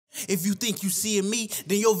If you think you seeing me,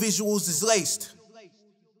 then your visuals is laced.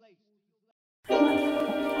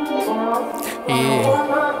 Yeah,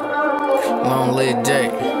 long live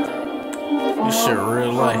Jack. This shit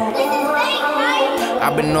real life.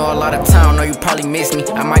 I've been know a lot of time, know you probably miss me.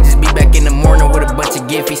 I might just be back in the morning with a bunch of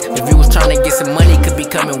giffies. If you was trying to get some money, could be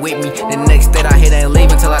coming with me. The next state I hit ain't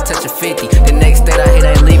leaving till I touch a 50. The next state I hit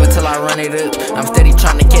ain't leaving till I run it up. I'm steady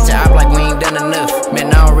trying to catch a op like we ain't done enough. Man,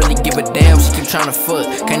 I don't really give a damn, she keep trying to fuck.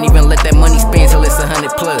 Can't even let that money spend till it's 100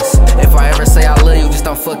 plus. If I ever say I love you, just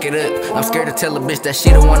don't fuck it up. I'm scared to tell a bitch that she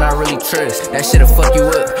the one I really trust. That shit'll fuck you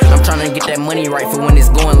up. I'm trying to get that money right for when it's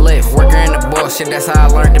going left. Worker in the boss, shit, that's how I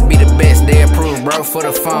learned to be the best. They approve, bro, for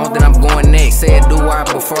the phone, then I'm going next. Say it do why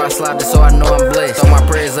before I slide, just so I know I'm blessed. Throw my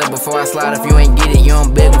prayers up before I slide. If you ain't get it, you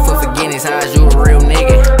don't beg for forgiveness. How is you a real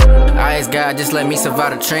nigga? I ask God, just let me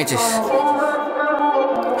survive the trenches.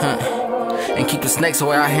 And keep the snakes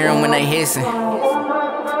away, I hear them when they hissing.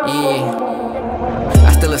 Yeah.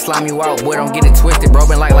 I still a slime you out, boy, don't get it twisted. Bro,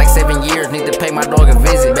 been like 7 years, need to pay my dog a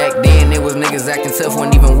visit. Back then, it was niggas acting tough,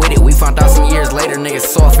 wasn't even with it. We found out some years later, niggas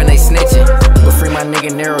soft and they snitching. But free my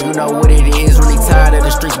nigga Nero, you know what it is. Really tired of the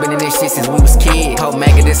streets, been in this shit since we was kids. Hope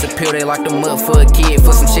Maggot disappear, they locked him up for a kid.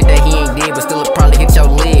 For some shit that he ain't did, but still it'll probably hit your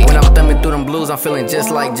leg. When I'm thumbing through them blues, I'm feeling just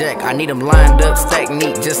like Jack. I need them lined up, stacked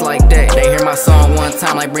neat, just like that. They hear my song one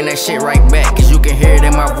time, like bring that shit right back. Cause you can hear it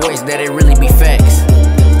in my voice that it really be facts.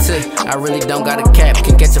 I really don't got a cap,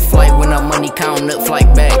 can catch a flight when I'm money counting up,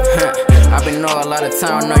 flight back. I've been know a lot of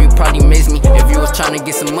time, know you probably miss me. If you was trying to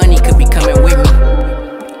get some money, could be coming with me.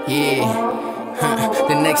 Yeah,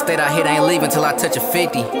 the next state I hit ain't leaving till I touch a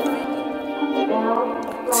 50.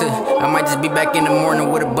 I might just be back in the morning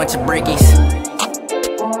with a bunch of brickies.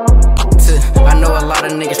 I know a lot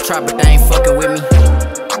of niggas try, but they ain't fucking with me.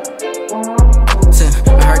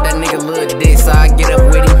 I heard that nigga little dick, so I get up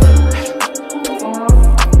with him.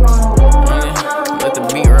 Let the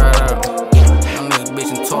beat ride out. I'm this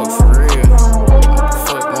bitch and talk for real.